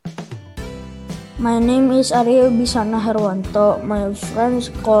My name is Arya Bisana Herwanto. My friends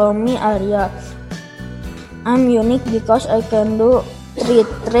call me Arya. I'm unique because I can do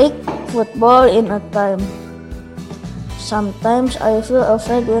trick football in a time. Sometimes I feel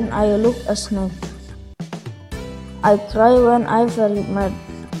afraid when I look a snake. I cry when I'm very mad.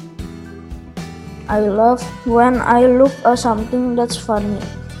 I laugh when I look at something that's funny.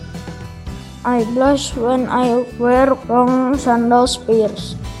 I blush when I wear wrong sandal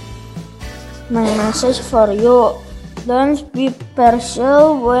pairs. My message for you: don't be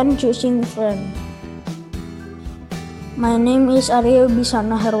partial when choosing friends. My name is Arya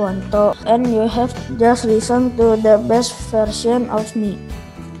Bisana Herwanto, and you have just listened to the best version of me.